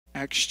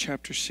Acts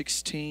chapter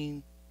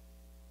 16.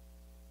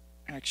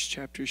 Acts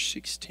chapter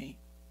 16.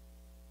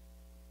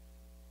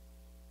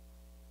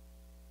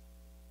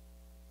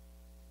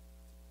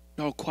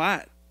 Y'all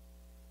quiet.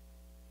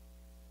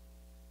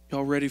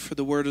 Y'all ready for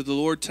the word of the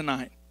Lord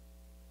tonight?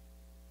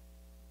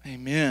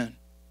 Amen.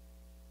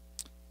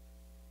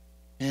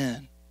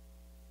 Amen.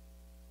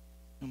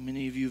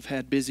 Many of you have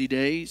had busy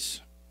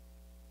days.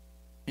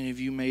 Many of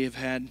you may have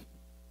had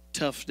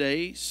tough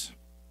days.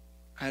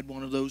 I had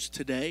one of those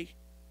today.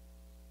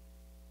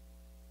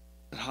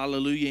 But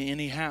hallelujah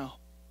anyhow.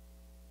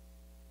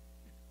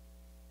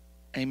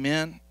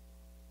 Amen.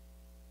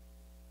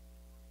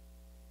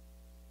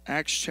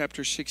 Acts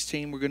chapter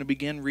 16, we're going to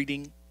begin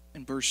reading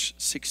in verse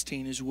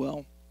 16 as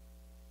well.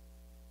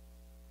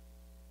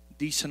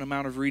 Decent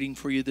amount of reading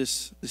for you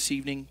this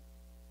evening.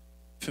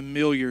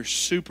 Familiar,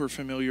 super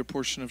familiar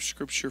portion of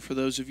Scripture for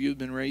those of you who have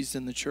been raised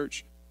in the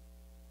church.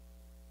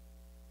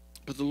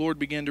 But the Lord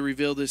began to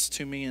reveal this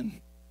to me,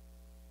 and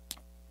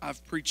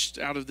I've preached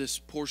out of this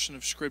portion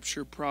of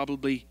Scripture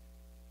probably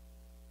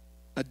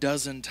a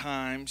dozen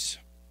times.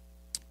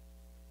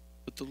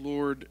 But the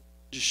Lord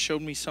just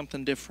showed me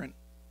something different.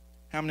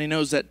 How many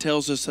knows that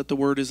tells us that the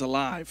Word is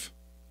alive?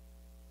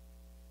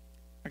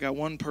 I got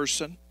one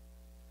person.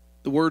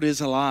 The Word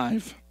is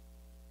alive.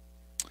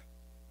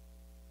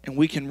 And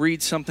we can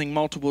read something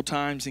multiple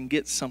times and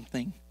get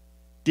something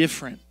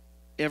different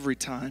every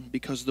time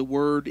because the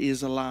Word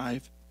is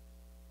alive.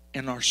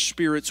 And our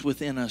spirits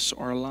within us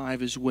are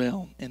alive as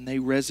well. And they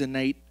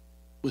resonate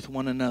with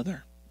one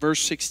another.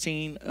 Verse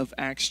 16 of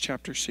Acts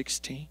chapter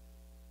 16.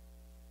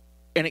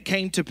 And it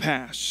came to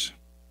pass,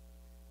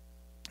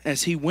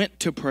 as he went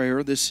to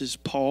prayer, this is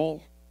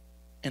Paul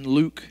and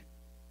Luke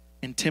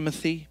and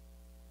Timothy,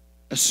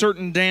 a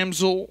certain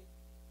damsel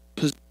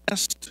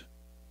possessed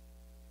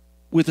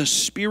with a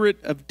spirit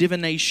of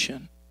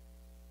divination.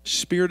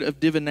 Spirit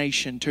of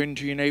divination. Turn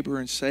to your neighbor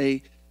and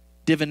say,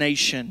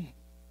 divination.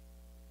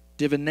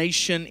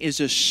 Divination is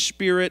a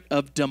spirit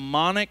of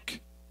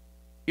demonic,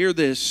 hear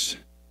this,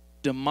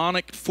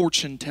 demonic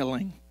fortune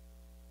telling.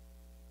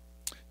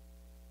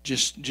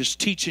 Just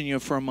teaching you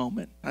for a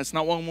moment. That's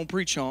not what I'm going to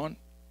preach on.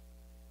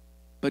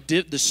 But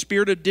the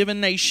spirit of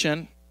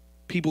divination,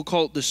 people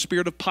call it the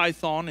spirit of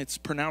Python. It's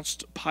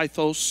pronounced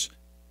Pythos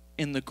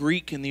in the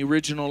Greek, in the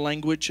original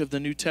language of the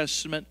New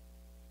Testament.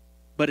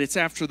 But it's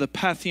after the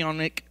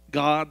Pantheonic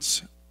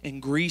gods in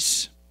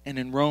Greece and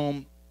in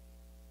Rome.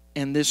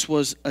 And this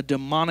was a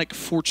demonic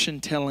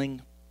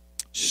fortune-telling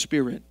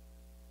spirit.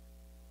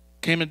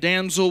 Came a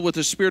damsel with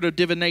a spirit of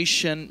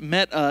divination,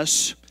 met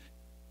us,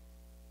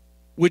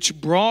 which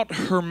brought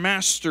her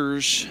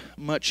masters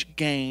much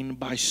gain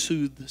by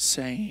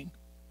soothsaying.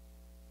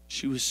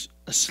 She was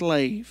a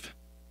slave.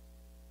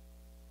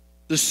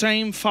 The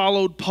same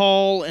followed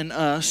Paul and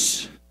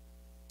us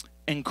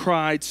and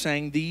cried,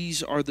 saying,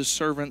 These are the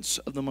servants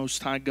of the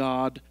Most High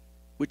God,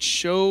 which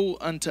show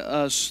unto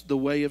us the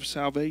way of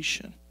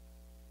salvation.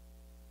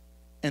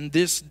 And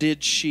this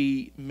did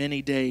she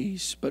many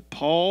days. But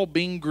Paul,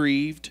 being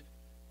grieved,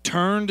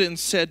 turned and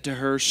said to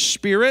her,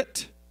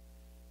 Spirit,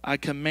 I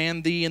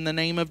command thee in the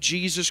name of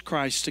Jesus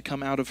Christ to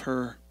come out of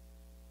her.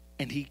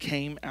 And he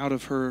came out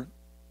of her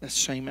that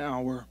same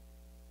hour.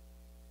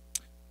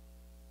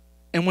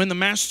 And when the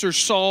masters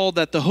saw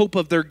that the hope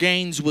of their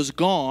gains was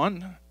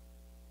gone,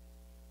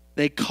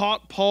 they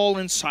caught Paul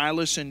and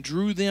Silas and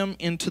drew them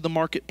into the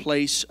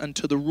marketplace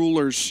unto the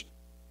rulers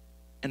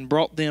and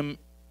brought them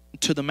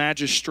to the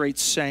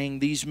magistrates, saying,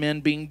 These men,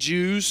 being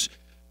Jews,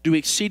 do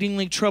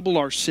exceedingly trouble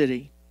our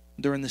city.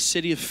 They're in the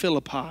city of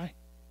Philippi,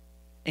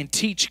 and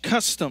teach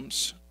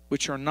customs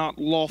which are not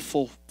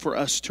lawful for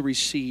us to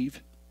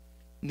receive,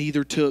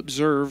 neither to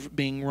observe,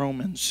 being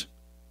Romans.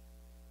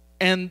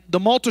 And the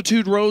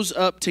multitude rose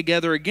up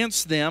together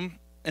against them,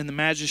 and the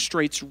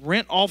magistrates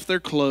rent off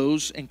their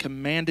clothes and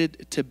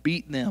commanded to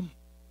beat them.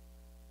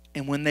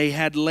 And when they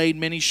had laid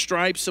many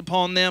stripes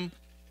upon them,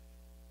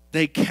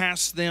 they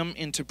cast them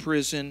into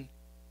prison,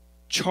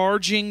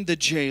 charging the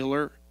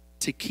jailer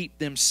to keep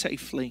them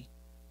safely.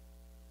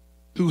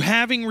 Who,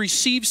 having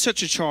received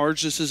such a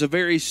charge, this is a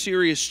very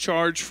serious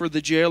charge for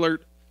the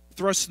jailer,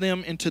 thrust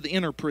them into the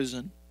inner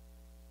prison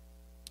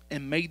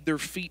and made their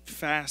feet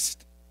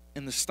fast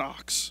in the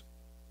stocks.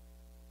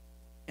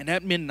 And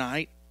at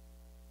midnight,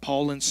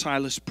 Paul and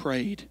Silas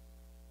prayed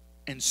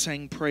and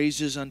sang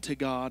praises unto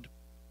God,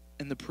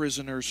 and the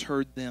prisoners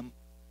heard them.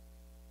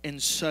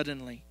 And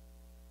suddenly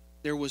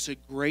there was a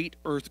great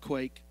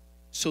earthquake,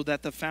 so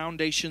that the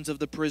foundations of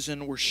the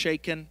prison were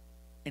shaken,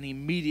 and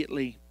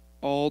immediately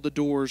all the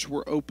doors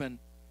were open,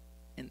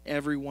 and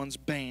everyone's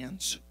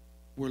bands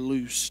were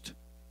loosed.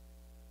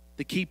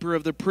 The keeper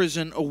of the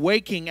prison,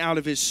 awaking out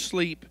of his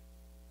sleep,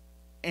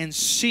 and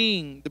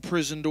seeing the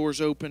prison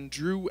doors open,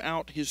 drew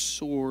out his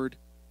sword,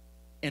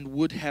 and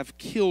would have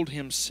killed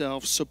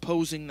himself,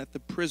 supposing that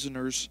the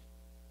prisoners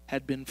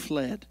had been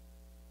fled.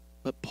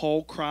 But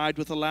Paul cried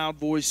with a loud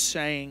voice,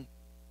 saying,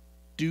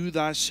 Do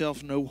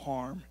thyself no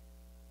harm,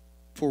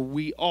 for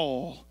we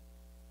all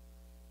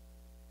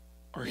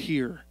are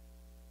here.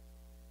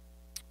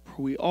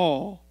 For we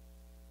all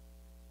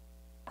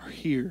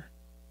hear.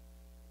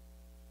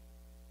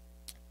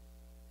 It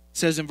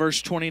says in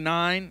verse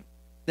 29,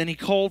 then he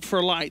called for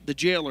a light, the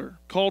jailer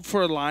called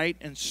for a light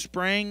and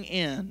sprang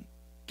in,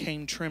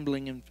 came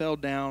trembling and fell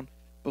down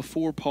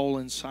before Paul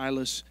and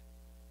Silas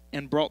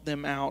and brought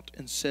them out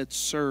and said,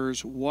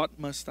 Sirs, what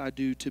must I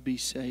do to be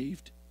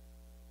saved?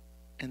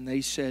 And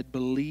they said,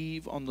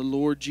 believe on the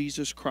Lord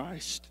Jesus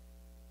Christ,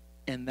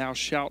 and thou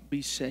shalt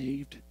be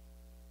saved,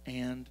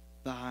 and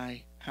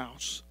thy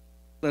house.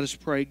 Let us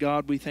pray.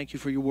 God, we thank you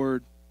for your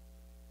word.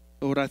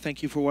 Lord, I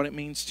thank you for what it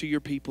means to your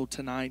people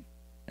tonight.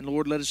 And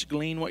Lord, let us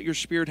glean what your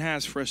Spirit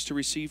has for us to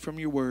receive from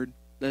your word.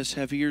 Let us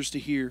have ears to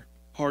hear,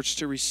 hearts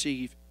to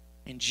receive.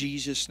 In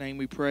Jesus' name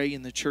we pray.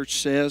 And the church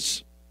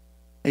says,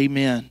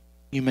 amen.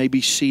 You may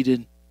be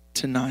seated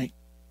tonight.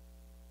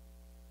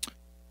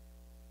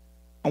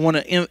 I want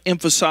to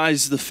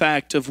emphasize the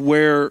fact of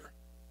where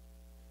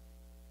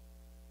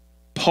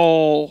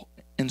Paul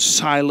and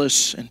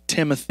Silas and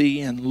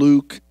Timothy and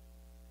Luke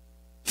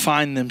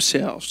find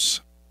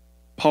themselves.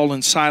 Paul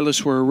and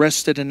Silas were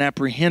arrested and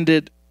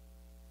apprehended.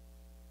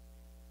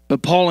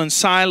 But Paul and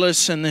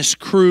Silas and this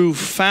crew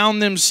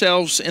found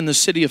themselves in the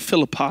city of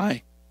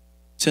Philippi.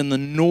 It's in the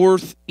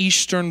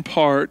northeastern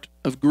part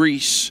of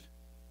Greece,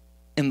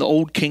 in the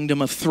old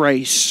kingdom of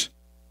Thrace,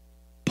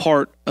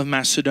 part of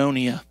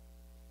Macedonia.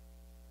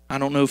 I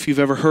don't know if you've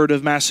ever heard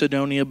of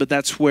Macedonia, but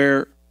that's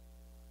where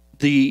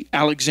the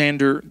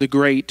Alexander the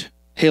Great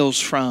hails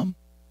from.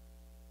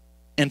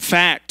 In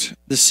fact,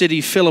 the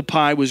city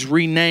Philippi was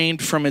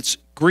renamed from its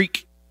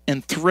Greek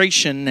and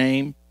Thracian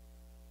name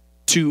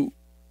to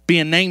be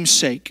a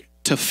namesake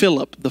to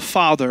Philip, the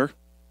father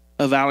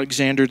of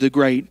Alexander the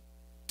Great.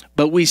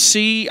 But we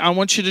see, I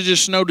want you to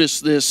just notice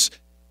this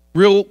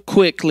real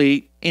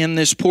quickly in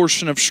this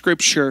portion of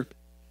Scripture,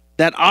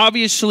 that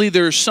obviously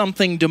there's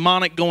something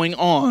demonic going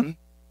on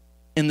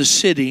in the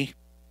city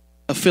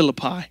of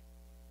Philippi.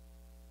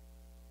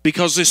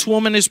 Because this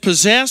woman is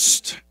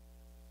possessed,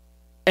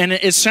 and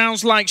it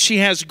sounds like she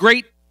has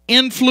great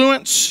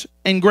influence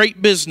and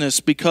great business,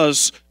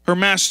 because her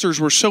masters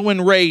were so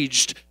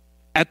enraged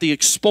at the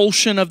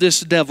expulsion of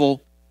this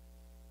devil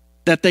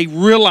that they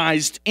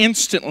realized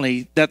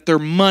instantly that their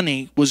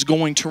money was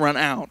going to run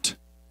out.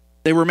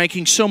 They were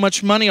making so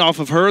much money off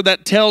of her.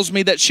 That tells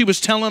me that she was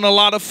telling a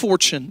lot of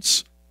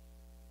fortunes,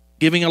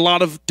 giving a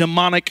lot of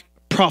demonic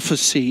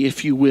prophecy,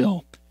 if you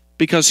will.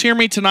 Because hear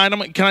me tonight,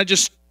 can I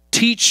just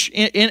teach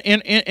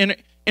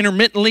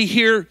intermittently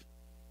here?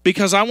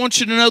 Because I want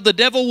you to know the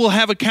devil will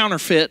have a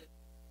counterfeit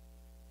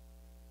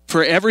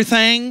for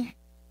everything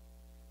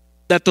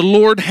that the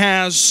Lord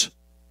has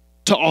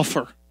to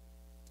offer.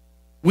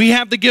 We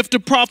have the gift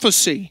of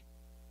prophecy.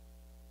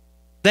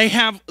 They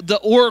have the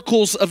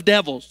oracles of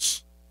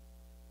devils.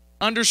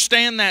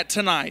 Understand that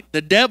tonight.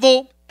 The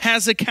devil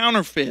has a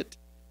counterfeit.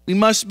 We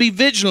must be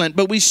vigilant.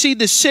 But we see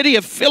the city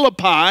of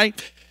Philippi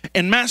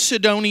in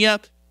Macedonia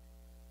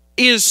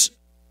is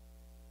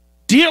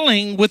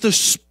dealing with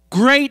a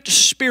great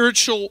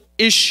spiritual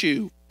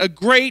issue, a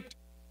great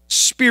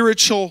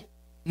spiritual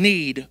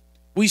need.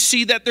 We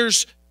see that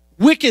there's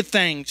wicked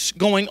things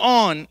going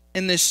on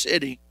in this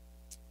city.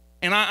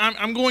 And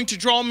I'm going to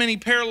draw many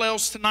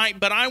parallels tonight,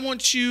 but I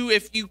want you,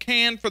 if you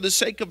can, for the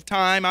sake of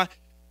time,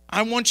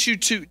 I want you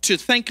to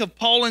think of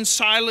Paul and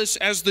Silas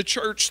as the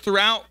church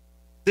throughout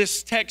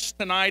this text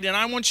tonight. And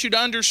I want you to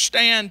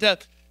understand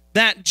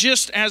that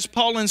just as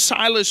Paul and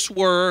Silas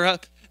were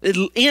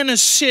in a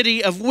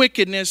city of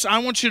wickedness, I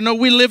want you to know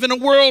we live in a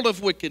world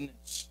of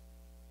wickedness.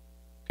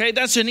 Okay,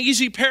 that's an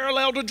easy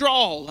parallel to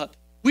draw.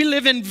 We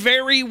live in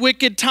very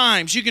wicked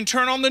times. You can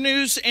turn on the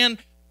news and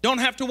don't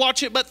have to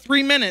watch it but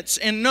 3 minutes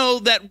and know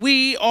that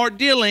we are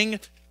dealing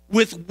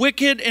with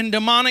wicked and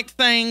demonic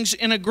things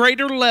in a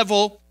greater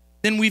level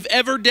than we've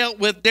ever dealt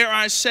with, dare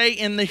I say,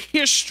 in the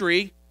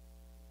history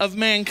of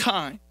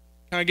mankind.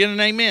 Can I get an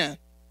amen?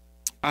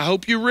 I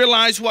hope you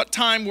realize what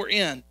time we're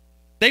in.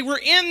 They were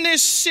in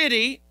this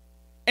city,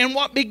 and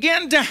what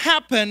began to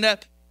happen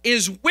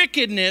is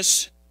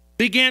wickedness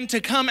began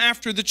to come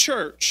after the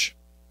church.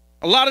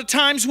 A lot of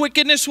times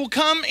wickedness will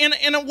come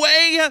in a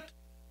way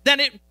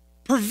that it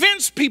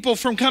prevents people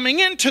from coming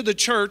into the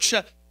church,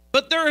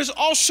 but there is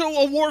also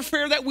a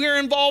warfare that we're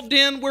involved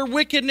in where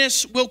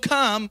wickedness will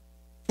come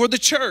for the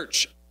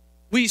church.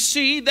 We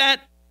see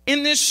that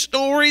in this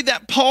story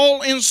that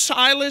Paul and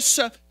Silas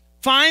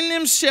find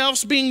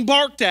themselves being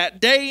barked at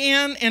day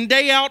in and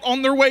day out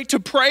on their way to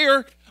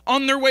prayer,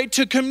 on their way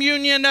to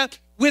communion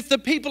with the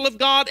people of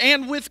God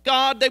and with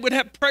God. They would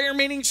have prayer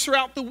meetings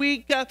throughout the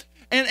week,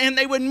 and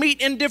they would meet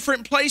in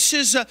different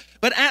places.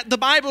 But the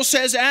Bible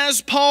says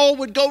as Paul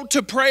would go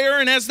to prayer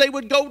and as they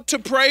would go to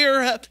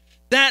prayer,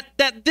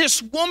 that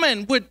this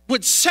woman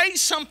would say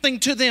something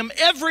to them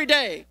every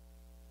day.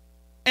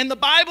 And the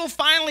Bible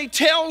finally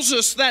tells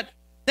us that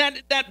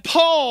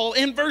Paul,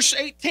 in verse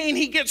 18,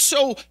 he gets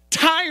so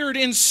tired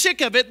and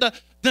sick of it.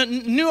 The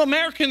New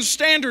American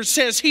Standard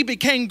says he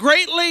became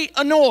greatly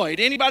annoyed.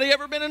 Anybody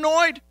ever been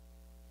annoyed?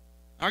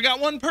 I got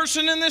one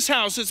person in this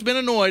house that's been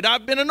annoyed.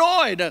 I've been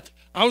annoyed.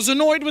 I was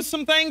annoyed with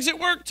some things at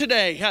work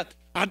today.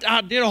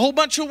 I did a whole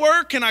bunch of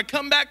work, and I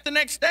come back the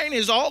next day, and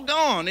it's all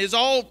gone. It's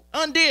all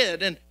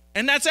undid.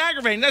 And that's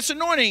aggravating. That's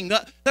annoying.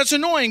 That's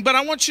annoying. But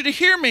I want you to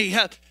hear me.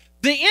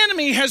 The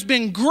enemy has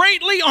been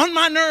greatly on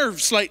my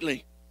nerves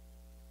lately.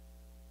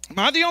 Am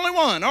I the only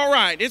one? All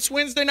right. It's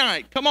Wednesday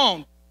night. Come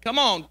on. Come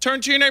on.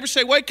 Turn to your neighbor and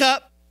say, wake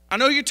up. I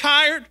know you're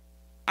tired.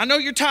 I know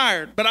you're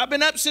tired. But I've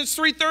been up since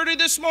 3:30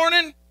 this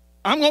morning.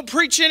 I'm going to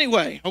preach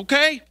anyway,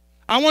 okay?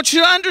 I want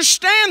you to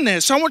understand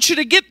this. I want you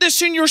to get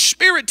this in your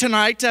spirit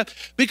tonight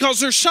because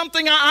there's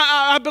something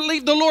I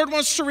believe the Lord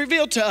wants to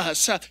reveal to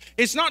us.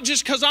 It's not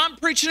just because I'm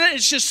preaching it.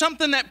 It's just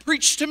something that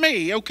preached to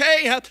me,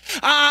 okay?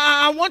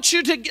 I want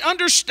you to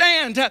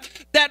understand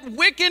that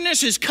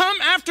wickedness has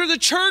come after the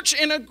church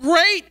in a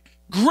great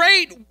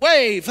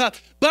wave.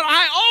 But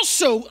I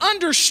also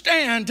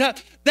understand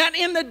that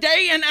in the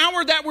day and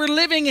hour that we're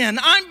living in,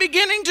 I'm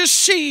beginning to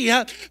see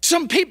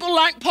some people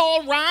like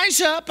Paul rise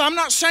up. I'm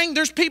not saying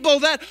there's people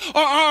that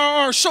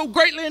are so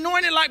greatly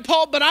anointed like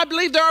Paul, but I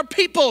believe there are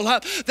people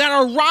that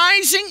are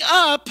rising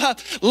up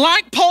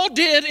like Paul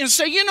did and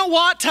say, you know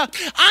what,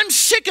 I'm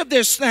sick of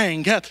this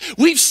thing.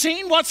 We've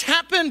seen what's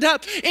happened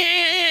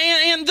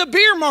in the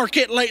beer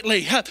market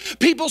lately.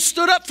 People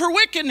stood up for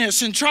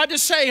wickedness and tried to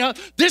say,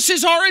 this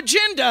is our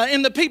agenda.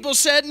 And the people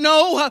said,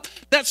 no,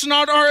 that's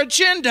not our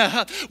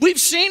agenda. We've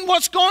seen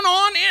what's going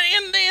on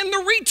in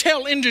the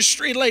retail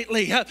industry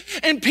lately.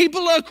 And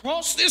people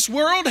across this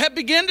world have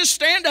begun to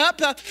stand up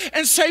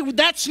and say,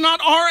 that's not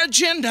our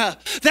agenda.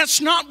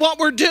 That's not what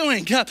we're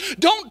doing.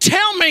 Don't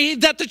tell me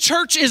that the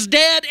church is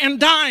dead and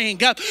dying.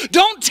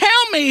 Don't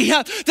tell me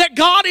that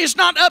God is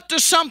not up to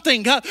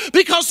something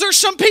because there's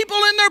some people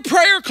in their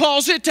prayer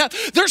closet.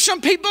 There's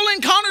some people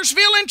in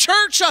Connersville in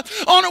church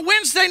on a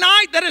Wednesday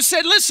night that have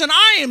said, listen,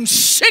 I am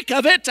sick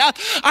of it.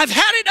 I've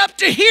had it up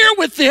to here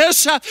with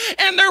this,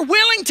 and they're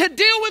willing to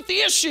deal with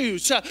the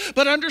issues.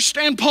 But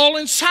understand, Paul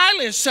and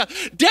Silas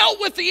dealt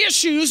with the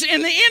issues,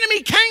 and the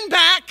enemy came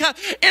back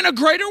in a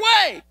greater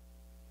way.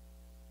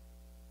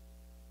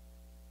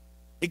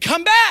 He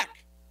come back.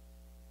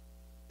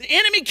 The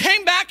enemy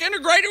came back in a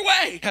greater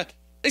way.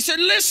 They said,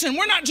 listen,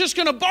 we're not just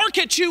going to bark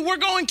at you. We're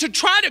going to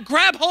try to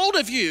grab hold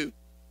of you.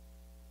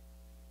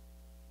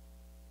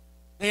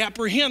 They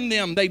apprehend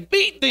them. They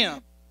beat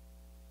them.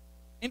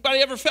 Anybody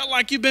ever felt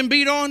like you've been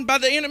beat on by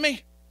the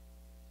enemy?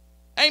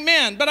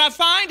 Amen. But I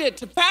find it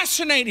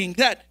fascinating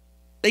that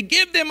they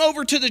give them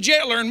over to the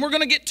jailer, and we're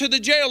going to get to the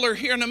jailer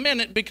here in a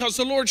minute because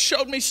the Lord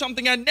showed me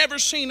something I'd never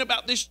seen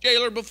about this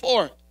jailer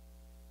before.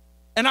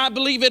 And I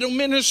believe it'll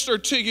minister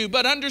to you.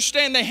 But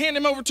understand, they hand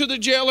him over to the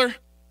jailer.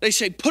 They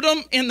say, put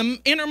him in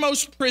the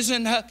innermost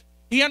prison.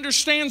 He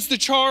understands the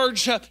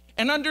charge.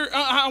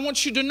 I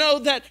want you to know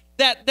that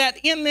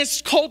in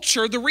this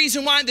culture, the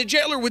reason why the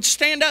jailer would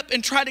stand up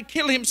and try to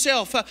kill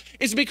himself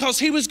is because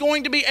he was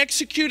going to be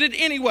executed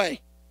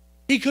anyway.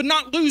 He could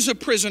not lose a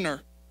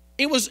prisoner.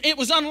 It was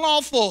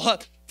unlawful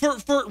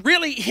for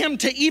really him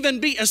to even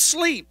be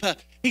asleep.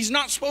 He's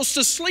not supposed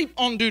to sleep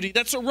on duty.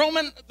 That's a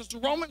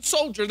Roman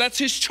soldier. That's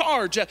his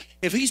charge.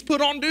 If he's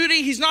put on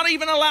duty, he's not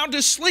even allowed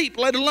to sleep,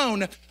 let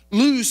alone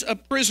lose a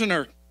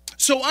prisoner.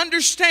 So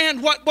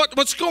understand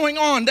what's going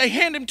on. They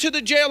hand him to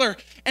the jailer.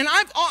 And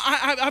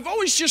I've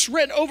always just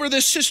read over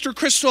this, Sister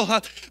Crystal.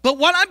 But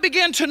what I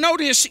began to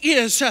notice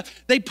is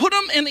they put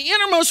him in the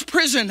innermost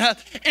prison.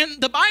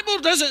 And the Bible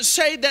doesn't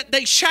say that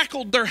they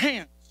shackled their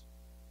hands.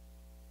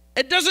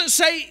 It doesn't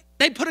say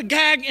they put a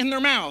gag in their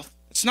mouth.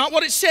 It's not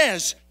what it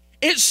says.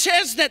 It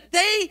says that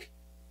they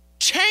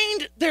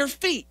chained their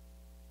feet.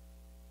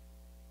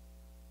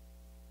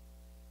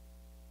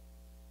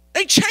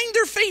 They chained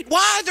their feet.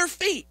 Why their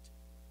feet?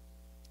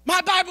 My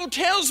Bible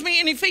tells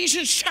me in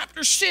Ephesians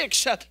chapter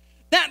 6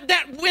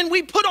 that when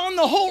we put on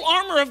the whole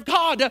armor of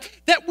God,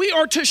 that we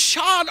are to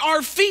shod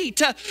our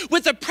feet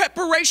with the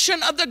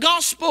preparation of the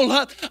gospel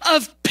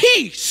of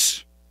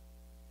peace.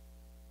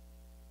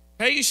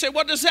 Okay, you say,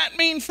 what does that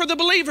mean for the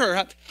believer?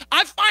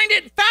 I find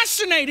it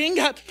fascinating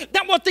that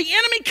what the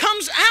enemy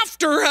comes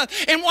after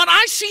and what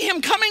I see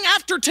him coming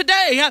after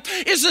today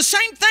is the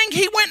same thing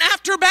he went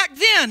after back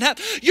then.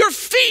 Your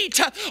feet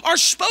are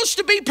supposed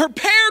to be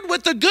prepared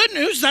with the good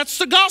news. That's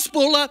the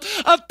gospel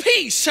of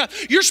peace.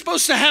 You're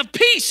supposed to have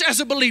peace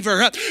as a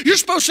believer. You're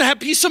supposed to have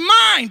peace of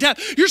mind.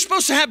 You're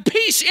supposed to have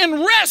peace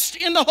and rest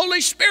in the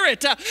Holy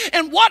Spirit.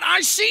 And what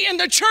I see in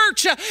the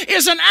church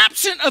is an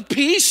absence of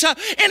peace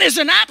and is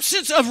an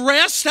absence of rest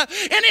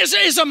and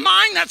is a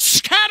mind that's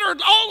scattered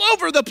all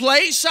over the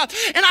place. And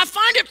I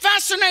find it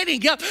fascinating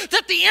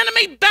that the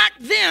enemy back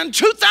then,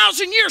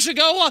 2,000 years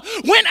ago,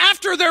 went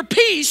after their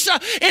peace.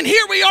 And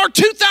here we are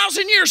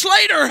 2,000 years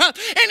later,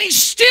 and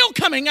he's still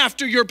coming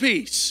after your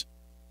peace.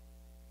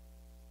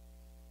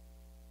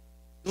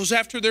 Goes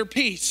after their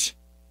peace.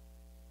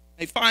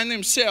 They find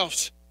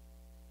themselves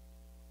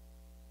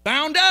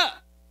bound up,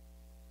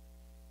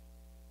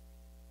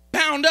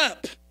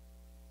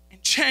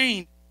 and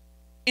chained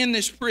in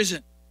this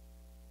prison.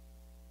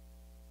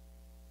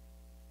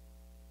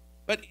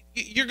 But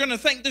you're going to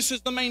think this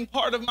is the main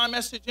part of my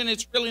message, and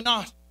it's really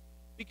not.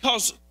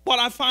 Because what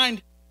I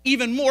find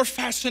even more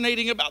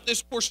fascinating about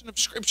this portion of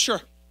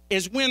Scripture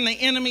is when the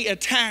enemy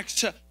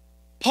attacks,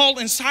 Paul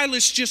and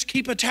Silas just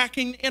keep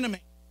attacking the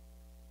enemy.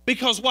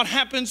 Because what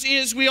happens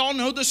is, we all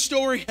know the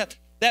story,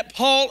 that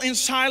Paul and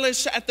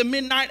Silas at the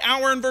midnight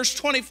hour in verse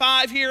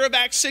 25 here of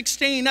Acts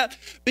 16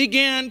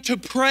 began to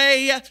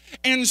pray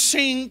and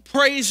sing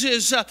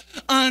praises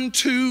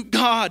unto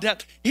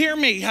God. Hear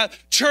me,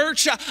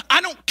 church,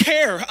 I don't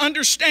care,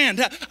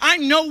 understand. I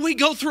know we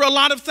go through a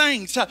lot of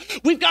things.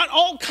 We've got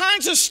all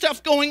kinds of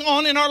stuff going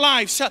on in our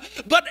lives,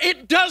 but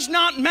it does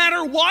not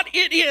matter what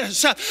it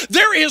is.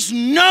 There is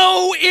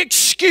no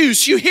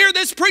excuse. You hear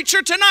this,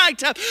 preacher,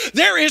 tonight?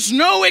 There is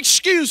no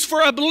excuse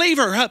for a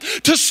believer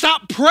to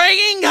stop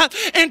praying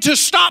and to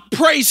stop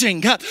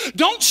praising.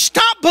 Don't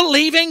stop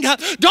believing.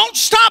 Don't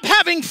stop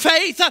having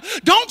faith.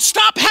 Don't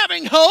stop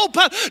having hope.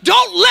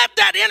 Don't let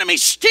that enemy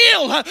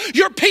steal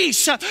your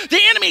peace. The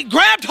enemy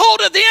grabbed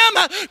hold of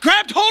them,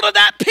 grabbed hold of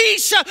that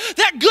peace,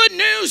 that good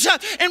news,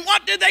 and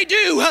what did they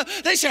do?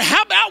 They said,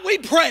 how about we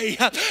pray?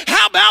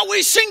 How about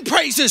we sing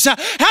praises?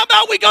 How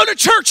about we go to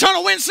church on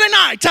a Wednesday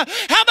night?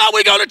 How about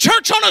we go to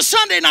church on a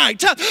Sunday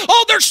night?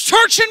 Oh, there's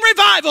church and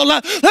revival.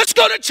 Let's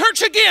go to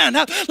church again.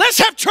 Let's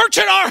have church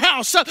at our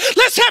house.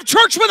 Let's have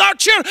church with our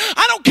children.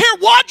 I don't care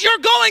what you're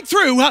going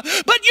through,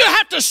 but you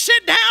have to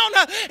sit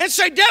down and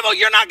say, devil,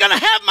 you're not going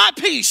to have my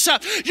peace.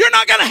 You're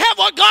not going to have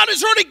what God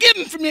has already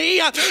given for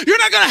me. You're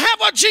not going to have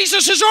what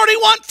Jesus has already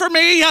won for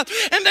me.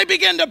 And they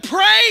begin to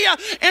pray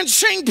and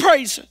sing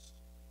praises.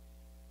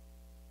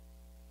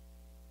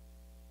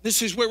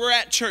 This is where we're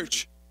at,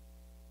 church.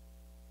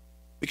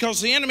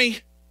 Because the enemy,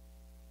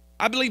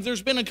 I believe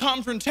there's been a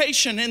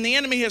confrontation and the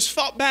enemy has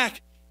fought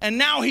back, and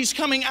now he's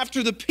coming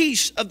after the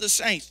peace of the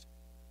saints.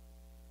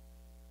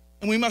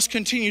 And we must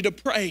continue to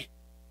pray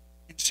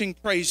and sing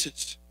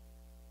praises.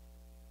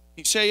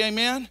 You say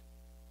amen?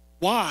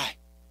 Why?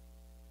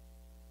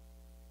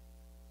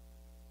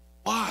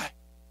 Why?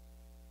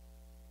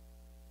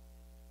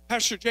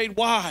 Pastor Jade,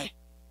 why?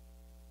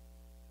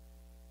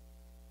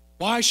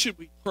 Why should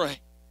we pray?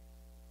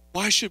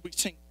 Why should we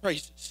sing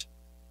praises?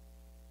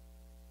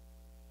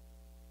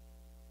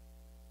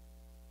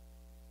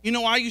 You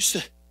know, I used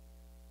to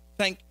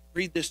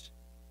read this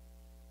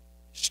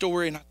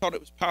story, and I thought it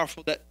was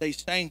powerful that they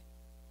sang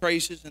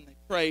praises and they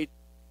prayed.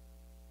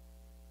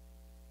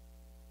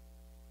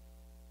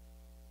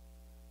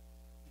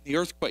 The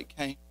earthquake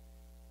came.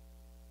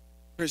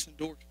 Prison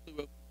doors flew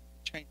open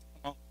and the chains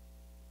come off.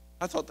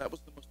 I thought that was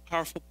the most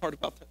powerful part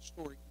about that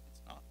story. It's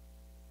not.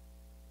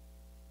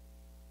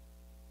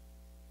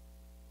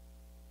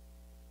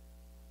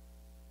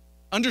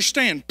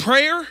 Understand,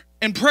 prayer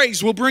and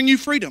praise will bring you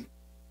freedom.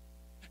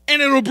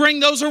 And it'll bring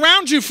those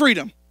around you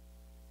freedom.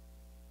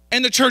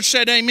 And the church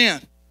said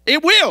amen.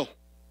 It will.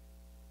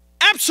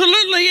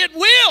 Absolutely it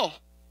will.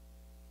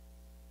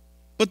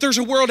 But there's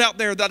a world out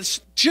there that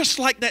is just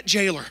like that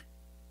jailer. You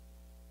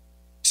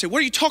say, what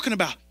are you talking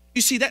about?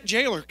 You see that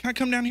jailer. Can I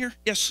come down here?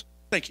 Yes,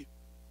 thank you.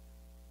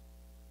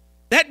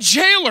 That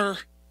jailer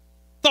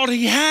thought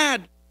he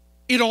had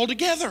it all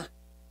together.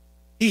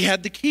 He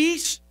had the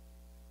keys.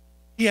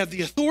 He had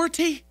the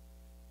authority.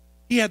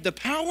 He had the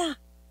power.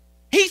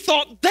 He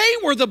thought they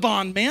were the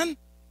bondmen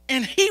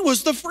and he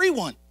was the free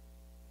one.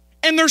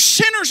 And there's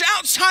sinners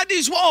outside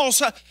these walls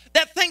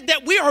that think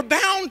that we are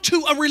bound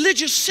to a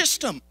religious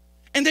system.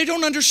 And they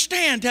don't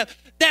understand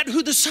that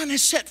who the Son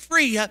has set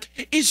free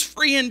is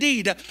free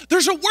indeed.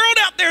 There's a world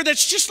out there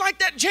that's just like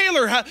that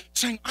jailer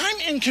saying, I'm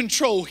in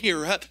control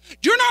here.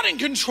 You're not in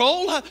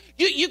control.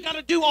 You got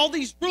to do all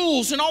these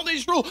rules and all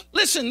these rules.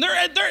 Listen,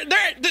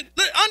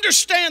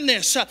 understand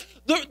this.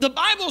 The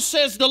Bible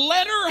says the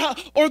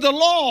letter or the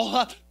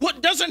law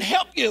what doesn't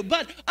help you,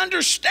 but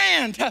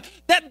understand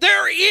that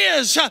there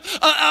is a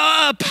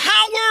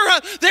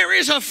power, there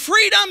is a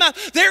freedom,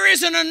 there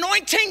is an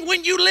anointing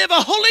when you live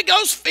a Holy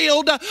Ghost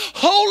filled,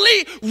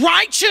 holy,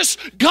 righteous,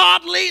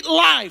 godly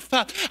life.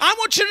 I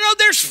want you to know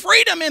there's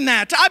freedom in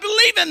that. I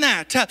believe in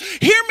that.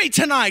 Hear me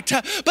tonight.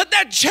 But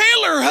that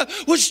jailer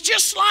was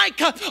just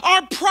like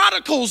our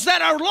prodigals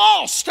that are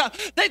lost.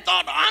 They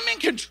thought, I'm in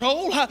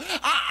control.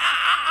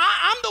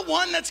 I'm the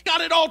one that's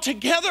got it all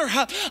together.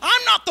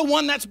 I'm not the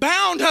one that's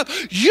bound.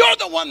 You're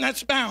the one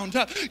that's bound.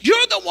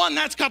 You're the one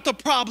that's got the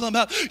problem.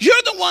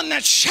 You're the one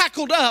that's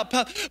shackled up.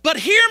 But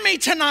hear me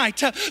tonight.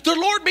 The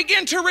Lord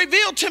began to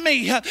reveal to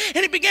me, and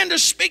He began to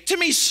speak to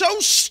me so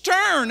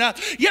stern.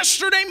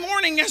 Yesterday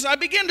morning as I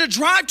began to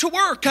drive to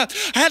work, I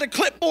had a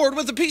clipboard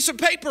with a piece of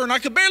paper, and I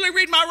could barely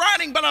read my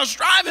writing, but I was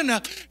driving,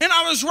 and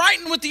I was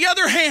writing with the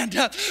other hand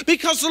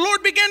because the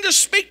Lord began to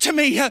speak to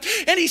me, and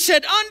He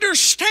said,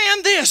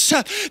 understand this,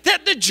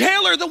 that the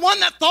jailer, the one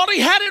that thought he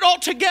had it all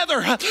together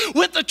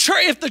with the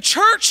church, if the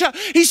church,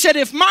 He said,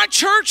 if my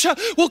church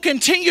will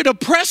continue to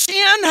press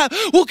in,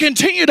 will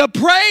continue to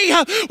pray,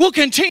 will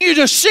continue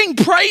to sing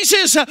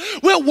praises,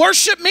 will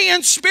worship me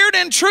in spirit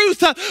and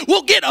truth,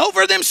 will get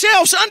over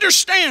themselves.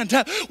 Understand,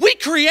 we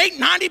create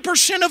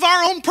 90% of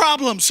our own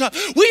problems.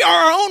 We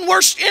are our own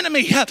worst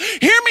enemy.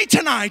 Hear me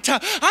tonight.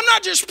 I'm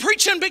not just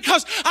preaching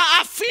because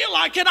I feel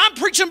like it. I'm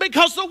preaching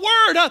because the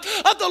word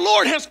of the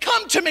Lord has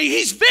come to me.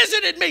 He's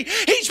visited me.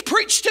 He's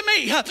preached preach to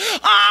me.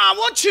 I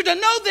want you to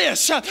know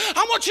this.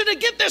 I want you to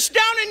get this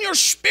down in your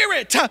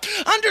spirit.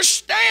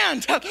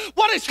 Understand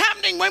what is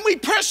happening when we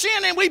press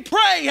in and we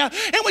pray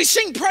and we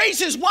sing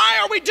praises. Why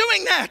are we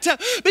doing that?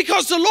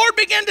 Because the Lord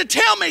began to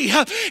tell me,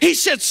 he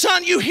said,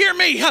 son, you hear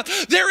me?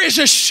 There is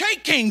a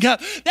shaking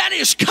that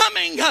is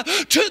coming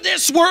to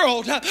this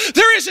world.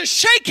 There is a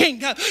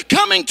shaking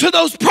coming to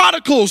those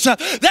prodigals.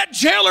 That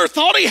jailer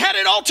thought he had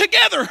it all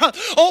together.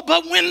 Oh,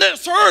 but when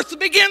this earth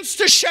begins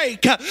to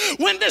shake,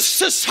 when this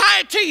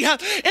society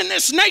in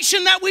this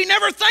nation that we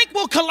never think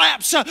will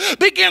collapse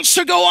begins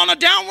to go on a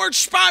downward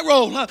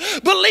spiral,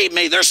 believe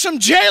me, there's some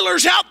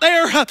jailers out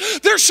there,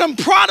 there's some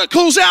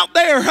prodigals out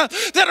there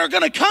that are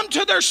going to come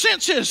to their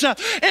senses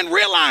and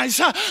realize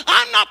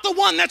I'm not the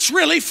one that's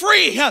really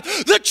free.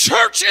 The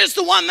church is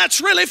the one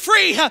that's really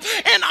free,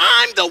 and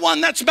I'm the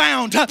one that's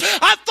bound. I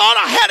thought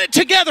I had it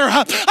together.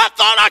 I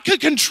thought I could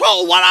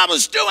control what I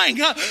was doing,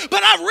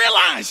 but I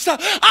realized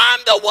I'm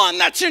the one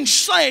that's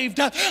enslaved.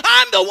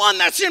 I'm the one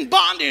that's in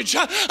bondage.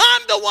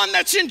 I'm the one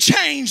that's in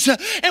chains.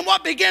 And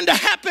what began to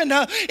happen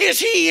is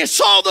he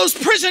saw those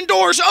prison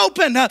doors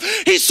open.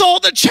 He saw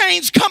the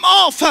chains come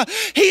off.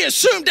 He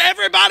assumed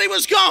everybody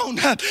was gone,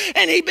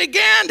 and he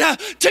began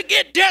to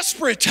get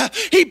desperate.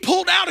 He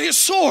pulled out his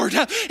sword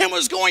and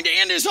was going to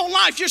end his own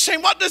life. You're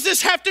saying, what does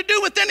this have to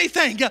do with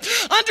anything?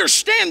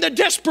 Understand the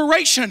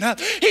desperation.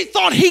 He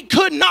thought he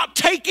could not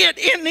take it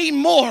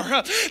anymore,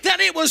 that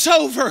it was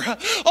over.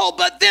 Oh,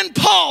 but then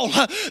Paul,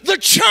 the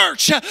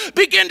church,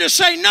 began to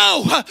say,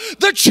 no,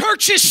 the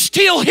church is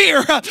still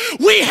here.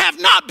 We have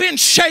not been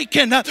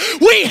shaken.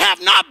 We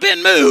have not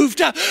been moved,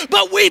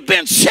 but we've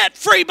been set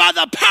free by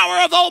the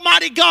power of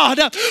Almighty God.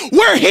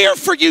 We're here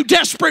for you,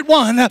 desperate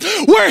one.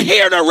 We're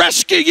here to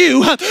rescue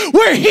you.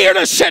 We're here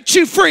to set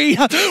you free.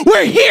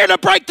 We're here to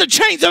break the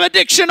chains of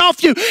addiction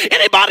off you.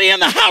 Anybody in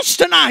the house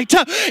tonight?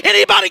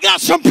 Anybody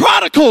got some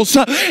prodigals?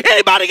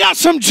 Anybody got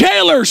some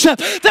jailers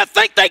that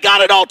think they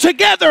got it all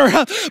together?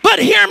 But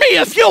hear me,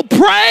 if you'll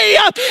pray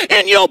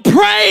and you'll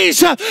praise,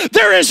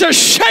 there is a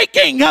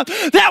shaking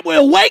that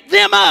will wake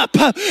them up.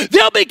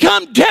 They'll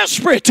become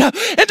desperate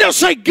and they'll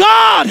say,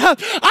 God,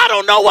 I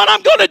don't know what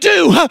I'm going to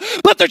do.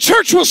 But the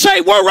church will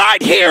say, we're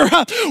right here.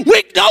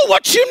 We know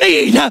what you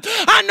need.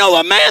 I know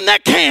a man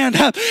that can.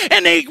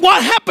 And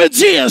what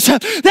happens is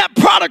that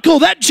prodigal,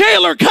 that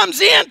jailer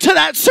comes into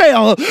that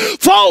cell,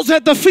 falls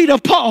at the feet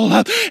of Paul,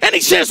 and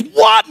he says,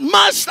 what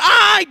must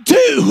I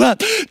do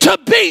to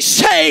be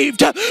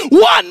saved?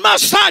 What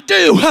must I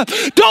do?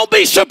 Don't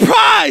be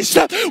surprised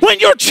when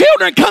your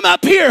children come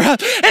up here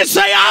and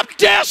say, I'm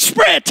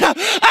desperate.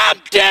 I'm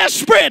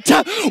desperate.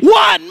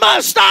 What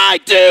must I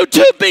do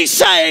to be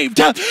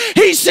saved?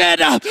 He said,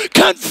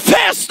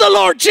 confess the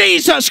Lord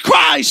Jesus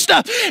Christ,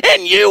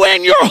 and you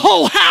and your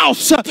whole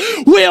house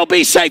will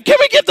be saved. Can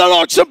we give the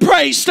Lord some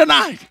praise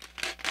tonight?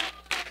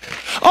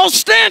 Oh,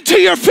 stand to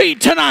your feet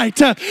tonight.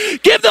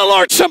 Give the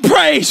Lord some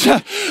praise.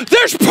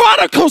 There's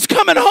prodigals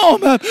coming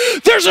home.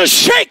 There's a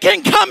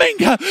shaking coming.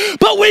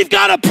 But we've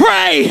got to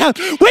pray.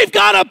 We've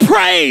got to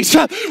praise.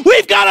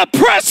 We've got to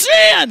press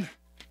in.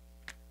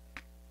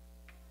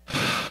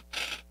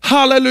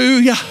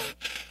 Hallelujah.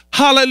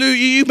 Hallelujah.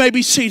 You may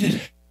be seated.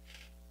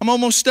 I'm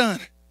almost done.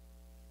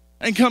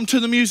 And come to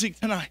the music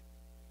tonight.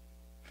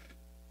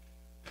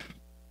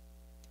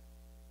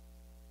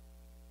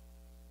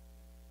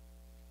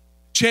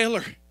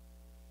 Jailer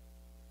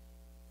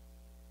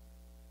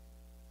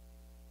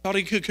thought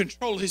he could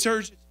control his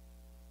urges.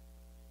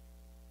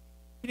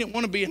 He didn't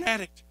want to be an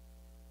addict.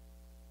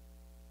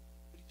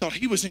 He thought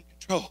he was in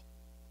control.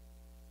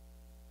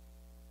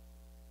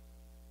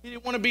 He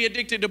didn't want to be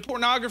addicted to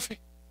pornography. He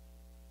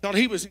thought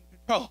he was in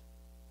control.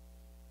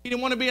 He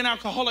didn't want to be an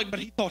alcoholic,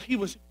 but he thought he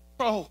was in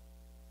control.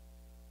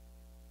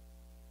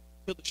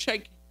 Till the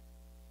shaking,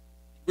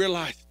 he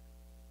realized,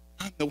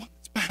 I'm the one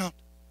that's bound.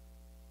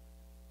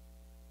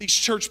 These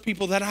church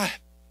people that I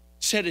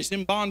said is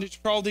in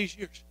bondage for all these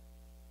years,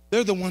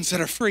 they're the ones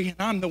that are free, and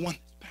I'm the one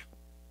that's bound.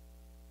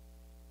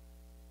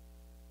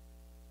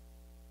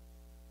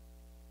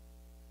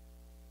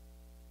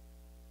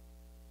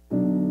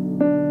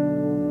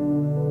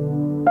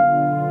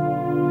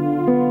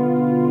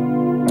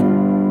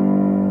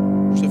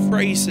 There's a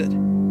phrase that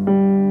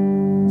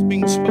is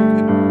being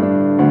spoken,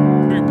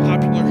 very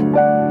popular,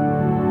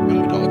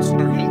 young adults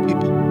and our young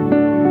people.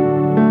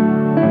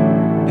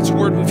 It's a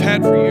word we've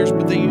had for years,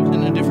 but they use it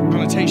in a different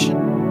connotation.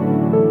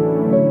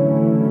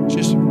 It's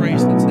just a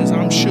phrase that says,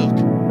 I'm shook.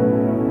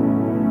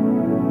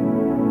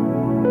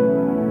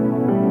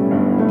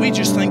 We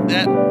just think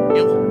that,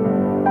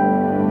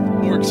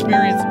 more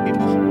experienced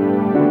people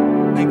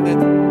think that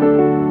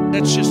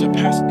that's just a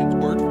past tense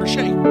word for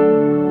shake.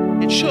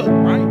 It shook,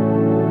 right?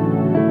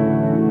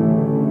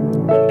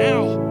 But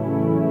now,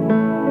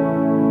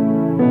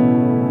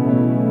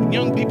 when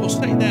young people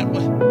say that,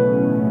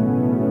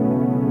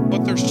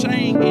 what they're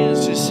saying is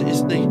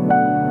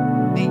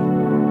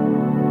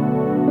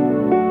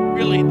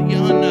really the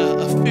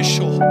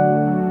unofficial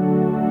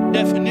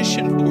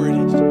definition for it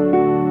is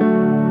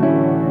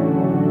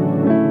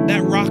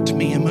that rocked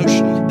me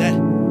emotionally,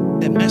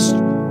 that messed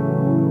with me.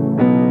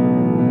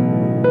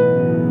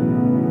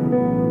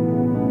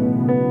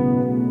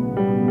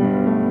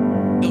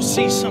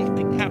 see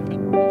something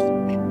happen.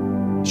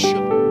 It shook.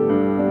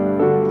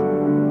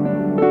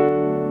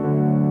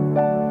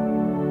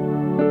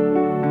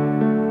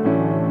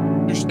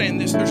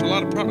 Understand this, there's a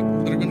lot of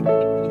prodigals that are going to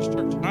come into this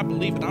church, and I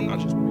believe it. I'm not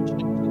just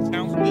preaching it because it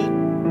sounds good,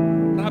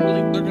 but I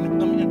believe they're going to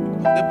come in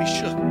because they'll be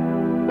shook.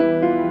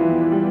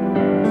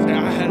 Say,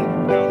 I had an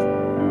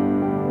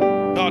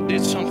encounter. God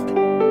did something.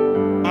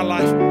 My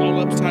life is all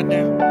upside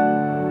down.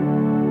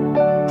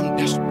 I'm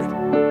desperate.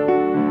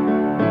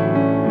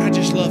 I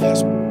just love how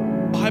the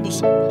Bible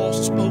said Paul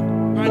spoke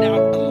right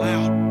out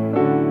aloud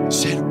and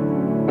said,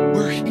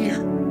 we're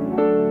here.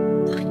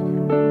 We're here.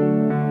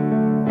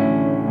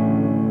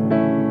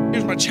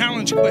 Here's my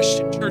challenge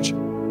question, church.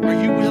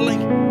 Are you willing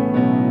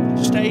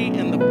to stay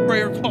in the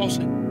prayer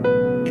closet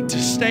and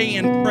to stay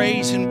in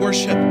praise and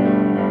worship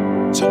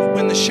so that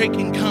when the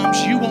shaking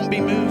comes, you won't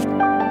be moved?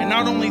 And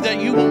not only that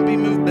you won't be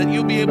moved, but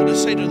you'll be able to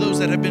say to those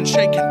that have been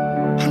shaken,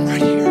 I'm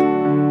right here.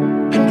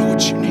 I know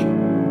what you need.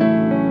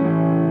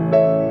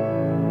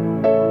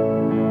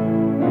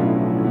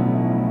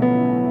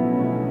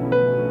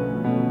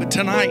 But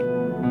tonight,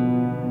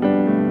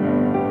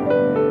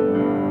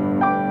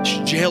 this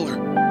jailer,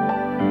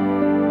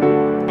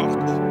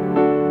 prodigal,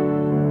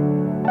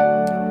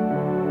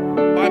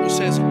 the Bible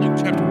says in Luke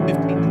chapter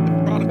 15 that the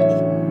prodigal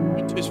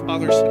went to his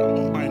father and said, I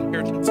want my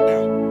inheritance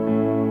now.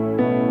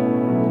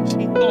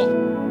 He thought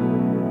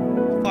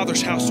the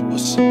Father's house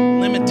was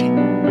limiting.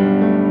 He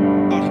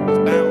thought he was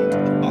bound to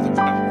the Father's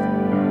house.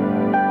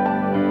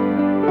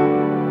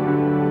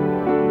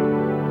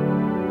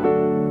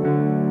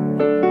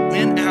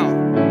 Went out,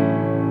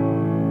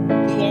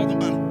 blew all the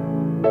money,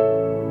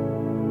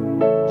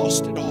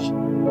 lost it all.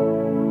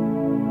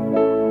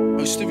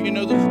 Most of you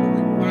know the story.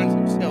 He finds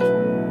himself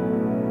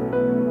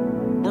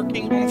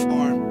working on a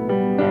farm,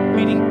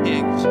 feeding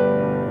pigs,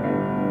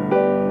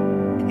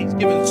 and he's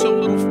given so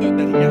little food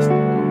that he has to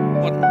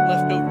what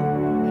left over.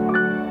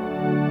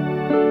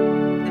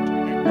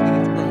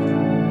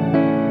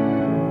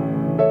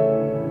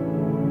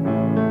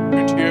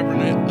 Turn to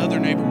your other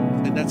neighbor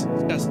and say, that's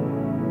disgusting.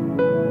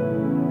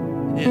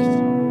 It is.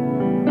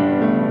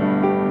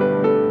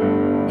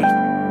 But if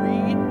you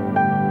read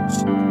the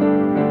story,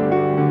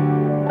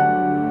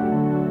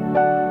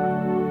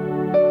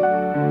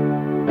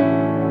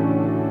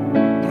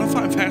 what I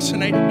find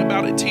fascinating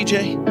about it, TJ,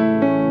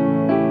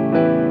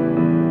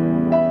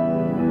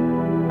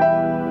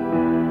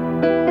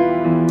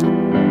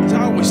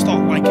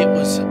 thought like it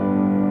was. The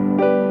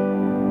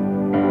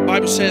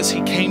Bible says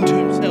he came to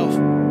himself,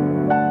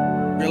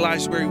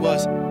 realized where he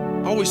was.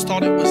 I always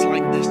thought it was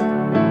like this.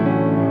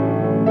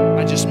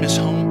 I just miss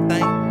home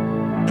thing.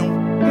 No,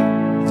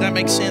 does that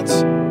make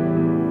sense?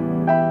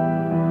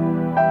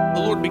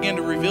 The Lord began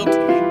to reveal to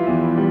me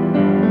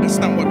that's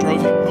not what drove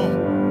him home.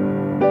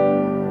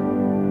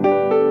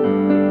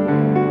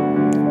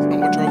 That's not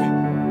what drove him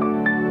home.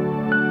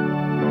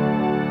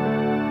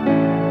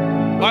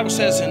 The Bible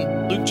says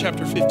in Luke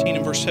chapter 15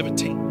 and verse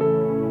 17.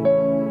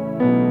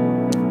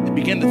 They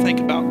began to think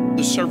about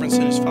the servants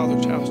in his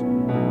father's house.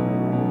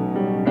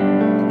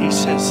 He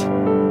says,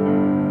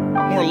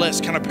 more or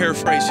less, kind of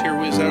paraphrase here,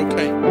 is that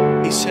okay?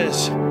 He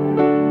says,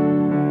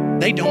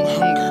 they don't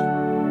hunger.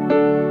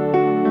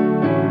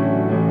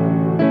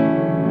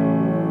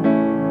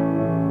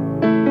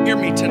 Hear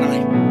me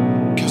tonight,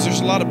 because there's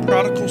a lot of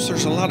prodigals,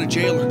 there's a lot of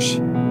jailers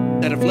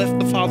that have left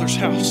the Father's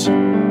house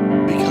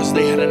because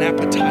they had an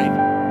appetite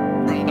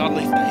for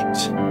ungodly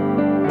things.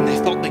 And they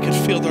thought they could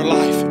feel their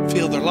life and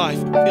feel their life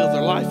and feel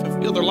their life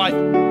and feel their life.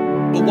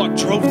 But what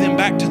drove them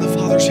back to the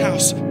Father's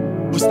house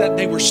was that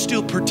they were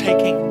still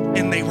partaking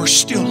and they were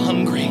still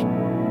hungry.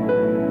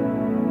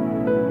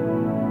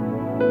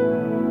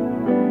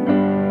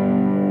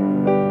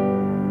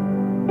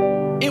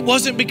 It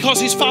wasn't because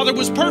his Father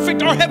was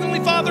perfect. Our Heavenly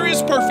Father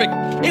is perfect.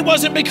 It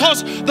wasn't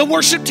because the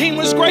worship team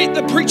was great,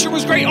 the preacher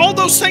was great. All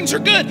those things are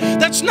good.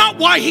 That's not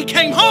why he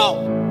came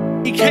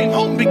home. He came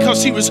home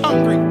because he was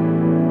hungry.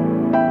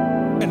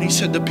 And he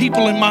said, the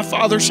people in my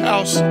Father's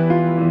house,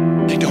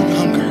 they don't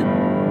hunger.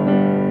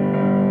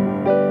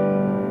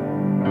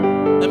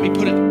 Let me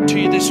put it to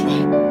you this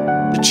way.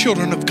 The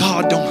children of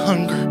God don't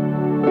hunger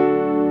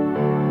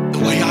the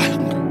way I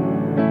hunger.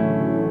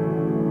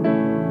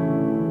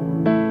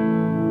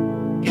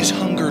 His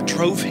hunger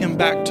drove him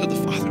back to the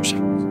Father's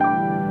house.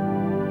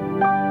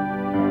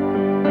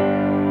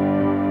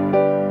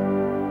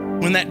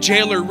 When that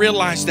jailer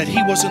realized that he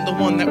wasn't the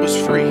one that was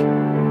free,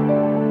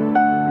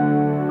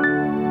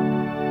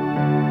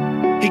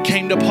 he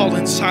came to Paul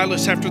and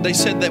Silas after they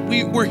said that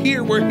we're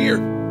here.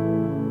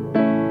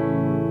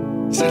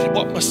 He said,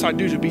 what must I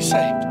do to be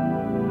saved?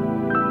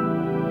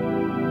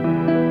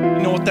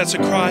 You know what that's a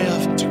cry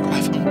of? It's a cry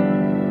of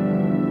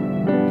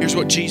hunger. Here's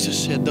what Jesus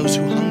said, those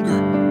who hunger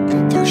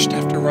and thirst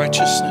after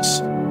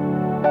righteousness,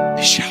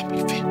 they shall be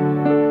filled.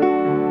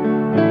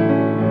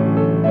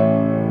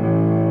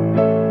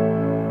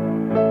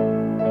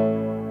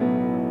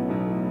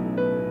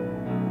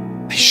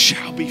 They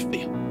shall be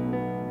filled.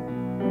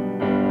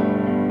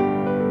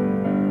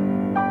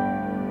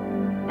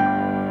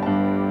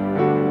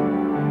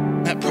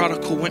 That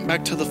prodigal went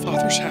back to the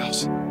father's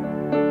house.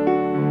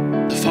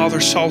 The father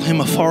saw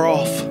him afar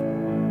off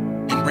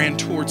and ran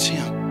towards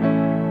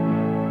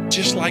him.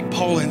 Just like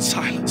Paul and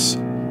Silas,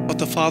 what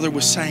the father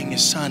was saying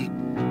is,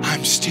 son,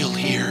 I'm still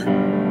here.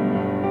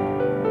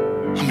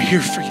 I'm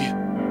here for you.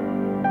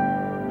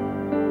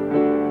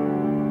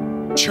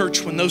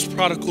 Church, when those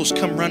prodigals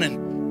come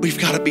running, we've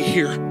got to be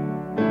here.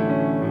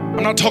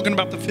 I'm not talking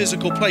about the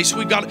physical place.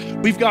 We've got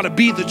to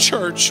be the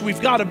church.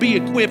 We've got to be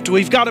equipped.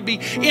 We've got to be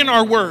in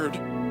our word.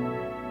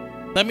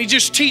 Let me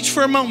just teach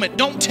for a moment.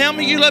 Don't tell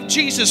me you love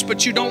Jesus,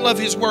 but you don't love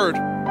his word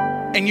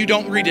and you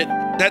don't read it.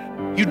 That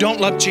you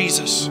don't love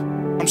Jesus.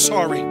 I'm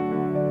sorry.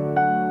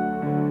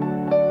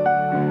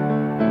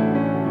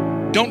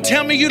 Don't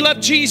tell me you love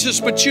Jesus,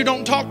 but you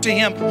don't talk to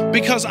him,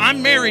 because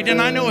I'm married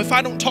and I know if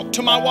I don't talk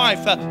to my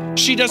wife,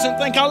 she doesn't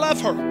think I love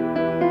her.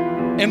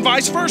 And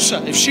vice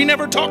versa. If she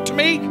never talked to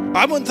me,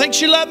 I wouldn't think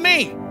she loved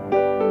me.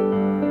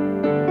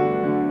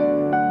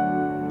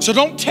 So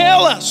don't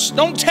tell us,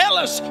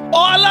 oh,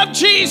 I love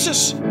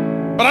Jesus,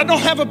 but I don't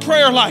have a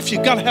prayer life.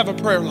 You've got to have a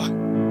prayer life.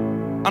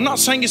 I'm not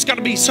saying it's got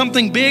to be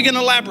something big and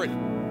elaborate.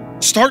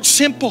 Start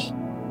simple.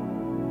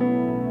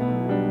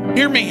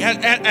 Hear me,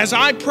 as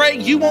I pray,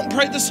 you won't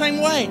pray the same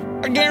way.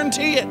 I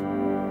guarantee it.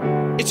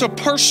 It's a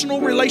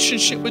personal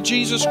relationship with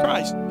Jesus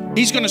Christ.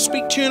 He's going to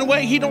speak to you in a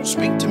way he don't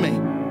speak to me.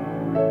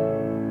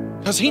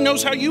 Because he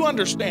knows how you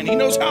understand. He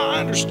knows how I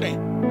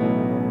understand.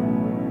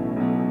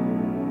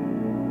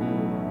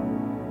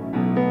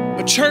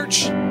 But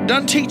church,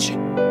 done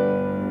teaching.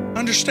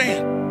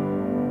 Understand.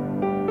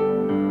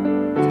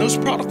 When those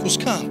prodigals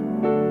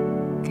come,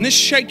 and this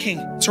shaking,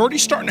 it's already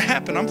starting to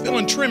happen. I'm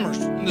feeling tremors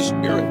in the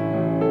spirit.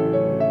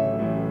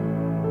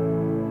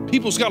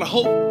 People's got a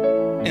hope.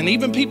 And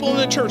even people in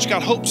the church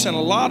got hopes in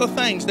a lot of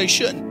things they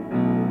shouldn't.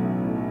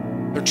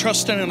 They're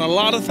trusting in a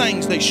lot of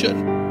things they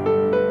shouldn't.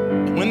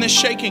 And when this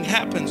shaking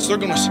happens, they're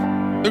going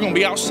to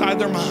be outside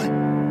their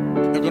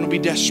mind. They're going to be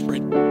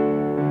desperate.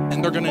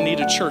 And they're going to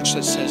need a church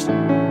that says,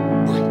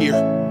 we're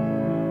here.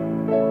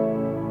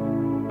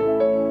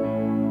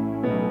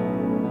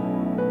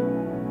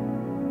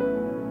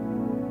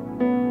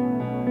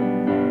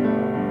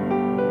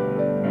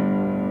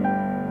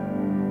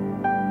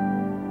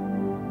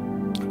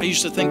 I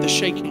used to think the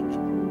shaking,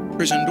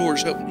 prison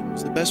doors opening,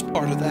 was the best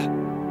part of that.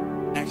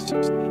 Acts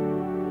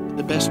 16.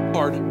 The best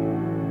part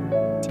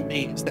to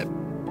me is that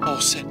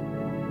Paul said,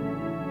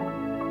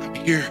 I'm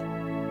here.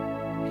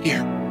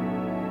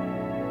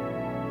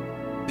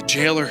 The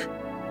jailer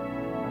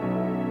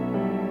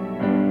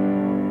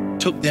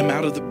took them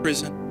out of the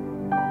prison,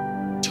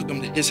 took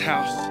them to his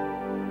house.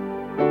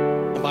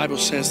 The Bible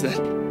says that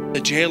the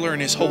jailer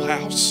and his whole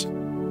house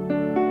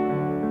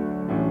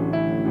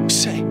were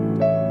saved and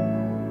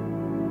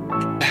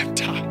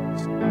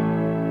baptized.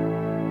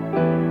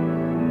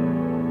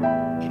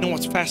 You know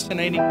what's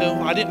fascinating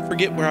though? I didn't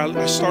forget where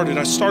I started.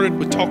 I started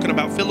with talking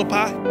about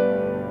Philippi.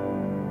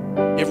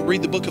 You ever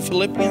read the book of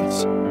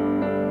Philippians?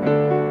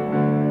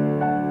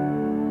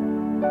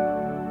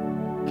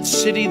 A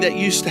city that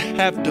used to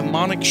have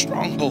demonic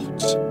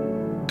strongholds,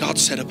 God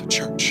set up a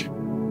church.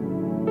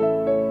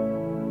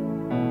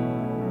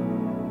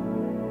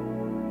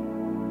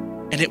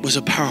 And it was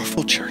a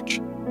powerful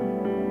church.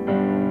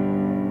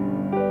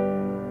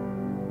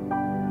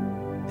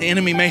 The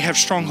enemy may have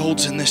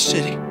strongholds in this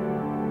city,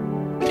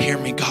 but hear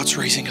me, God's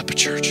raising up a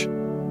church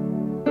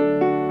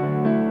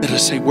that'll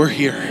say, we're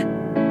here.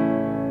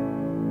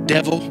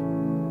 Devil,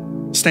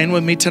 stand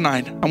with me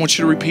tonight. I want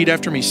you to repeat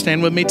after me.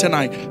 Stand with me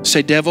tonight.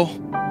 Say, devil,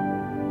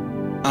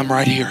 I'm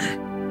right here.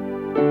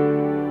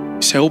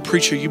 You say, oh,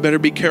 preacher, you better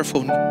be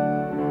careful.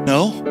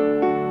 No,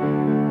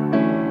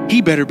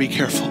 he better be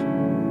careful.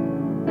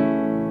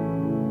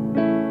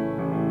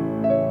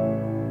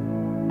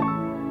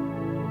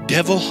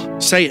 Devil,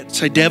 say it.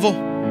 Say, devil,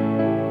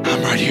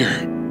 I'm right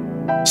here.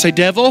 Say,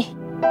 devil,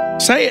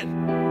 say it.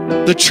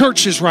 The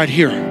church is right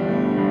here.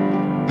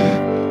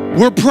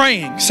 We're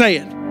praying. Say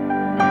it.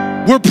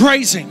 We're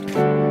praising.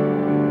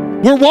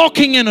 We're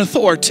walking in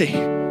authority.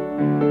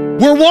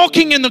 We're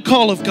walking in the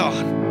call of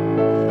God.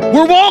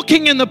 We're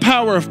walking in the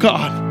power of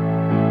God.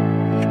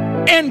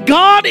 And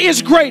God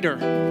is greater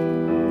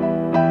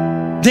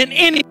than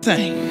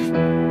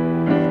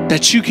anything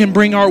that you can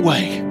bring our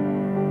way.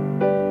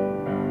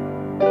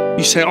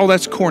 You say, oh,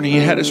 that's corny.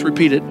 You had us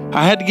repeat it.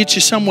 I had to get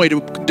you some way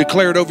to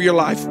declare it over your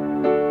life.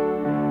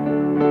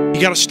 You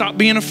got to stop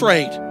being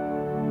afraid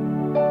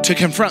to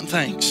confront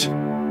things.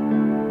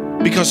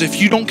 Because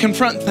if you don't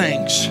confront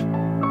things,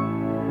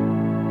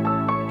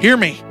 hear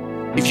me,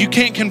 if you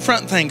can't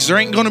confront things, there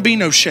ain't going to be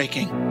no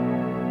shaking.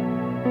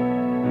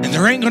 And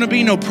there ain't going to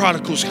be no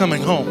prodigals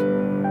coming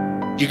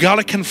home. You got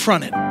to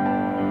confront it.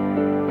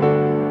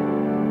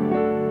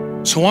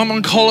 So what I'm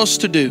going to call us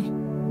to do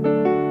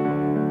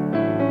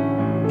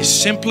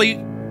is simply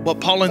what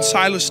Paul and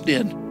Silas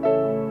did.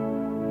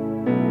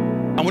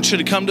 I want you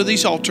to come to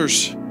these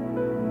altars.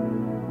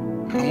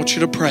 I want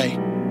you to pray.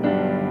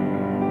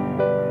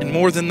 And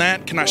more than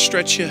that, can I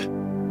stretch you?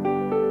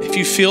 If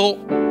you feel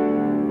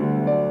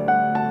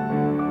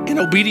in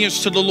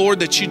obedience to the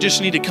Lord that you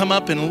just need to come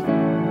up and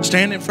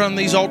stand in front of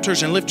these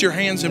altars and lift your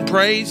hands in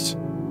praise,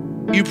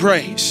 you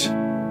praise.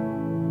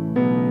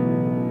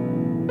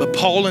 But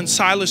Paul and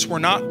Silas were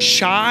not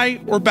shy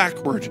or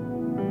backward.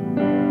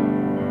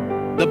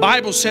 The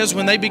Bible says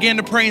when they began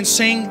to pray and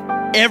sing,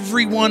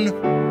 everyone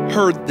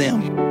heard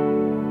them.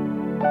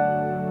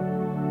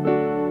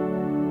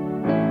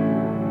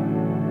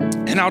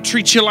 And I'll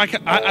treat you like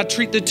I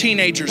treat the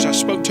teenagers. I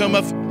spoke to them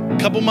a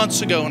couple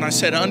months ago and I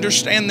said,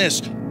 understand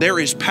this. There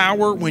is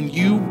power when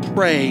you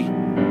pray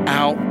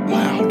out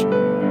loud.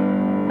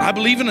 I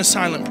believe in a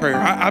silent prayer.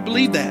 I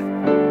believe that.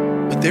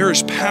 But there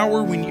is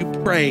power when you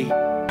pray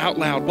out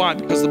loud. Why?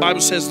 Because the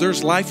Bible says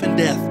there's life and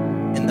death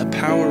in the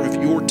power of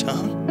your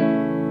tongue.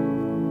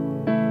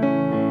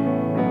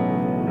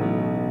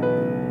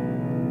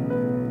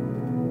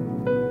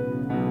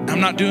 I'm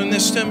not doing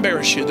this to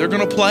embarrass you. They're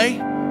going to play.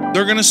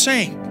 They're going to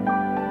sing.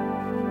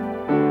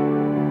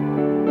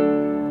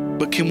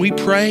 But can we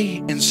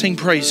pray and sing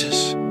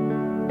praises?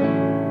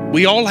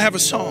 We all have a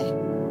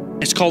song.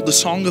 It's called the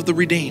Song of the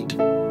Redeemed.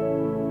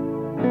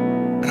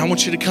 And I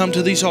want you to come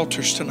to these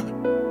altars tonight.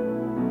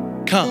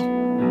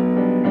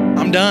 Come.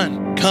 I'm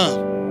done.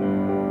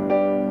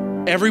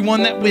 Come.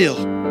 Everyone that will.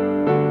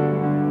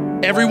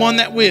 Everyone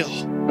that will.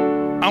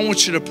 I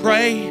want you to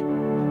pray.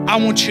 I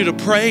want you to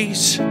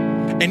praise.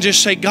 And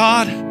just say,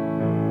 God,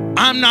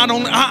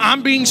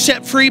 I'm being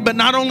set free, but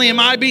not only am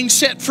I being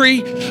set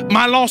free,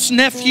 my lost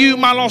nephew,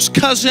 my lost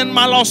cousin,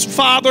 my lost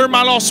father,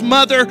 my lost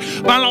mother,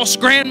 my lost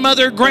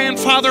grandmother,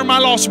 grandfather, my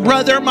lost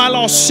brother, my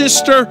lost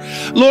sister,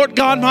 Lord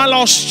God, my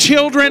lost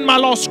children, my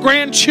lost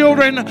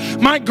grandchildren,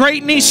 my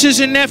great nieces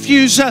and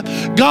nephews.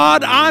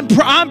 God,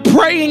 I'm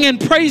praying and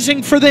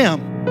praising for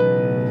them.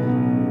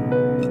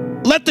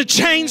 Let the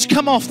chains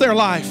come off their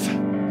life.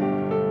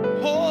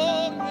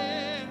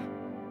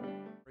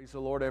 Praise the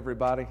Lord,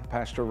 everybody.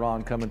 Pastor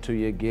Ron coming to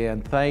you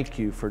again. Thank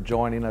you for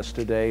joining us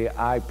today.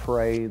 I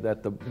pray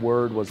that the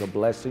word was a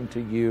blessing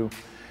to you.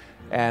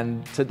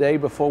 And today,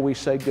 before we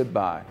say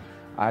goodbye,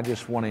 I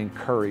just want to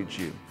encourage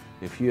you.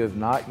 If you have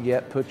not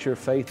yet put your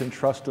faith and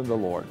trust in the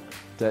Lord,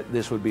 that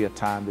this would be a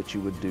time that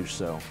you would do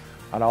so.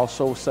 I'd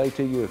also say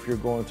to you, if you're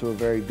going through a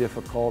very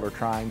difficult or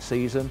trying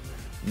season,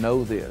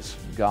 know this: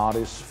 God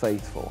is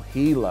faithful.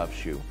 He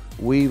loves you.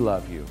 We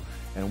love you.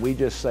 And we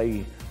just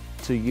say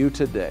to you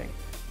today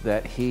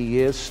that He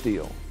is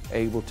still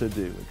able to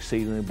do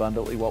exceedingly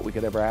abundantly what we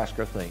could ever ask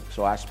or think.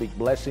 So I speak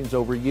blessings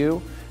over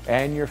you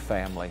and your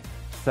family.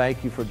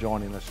 Thank you for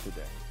joining us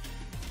today.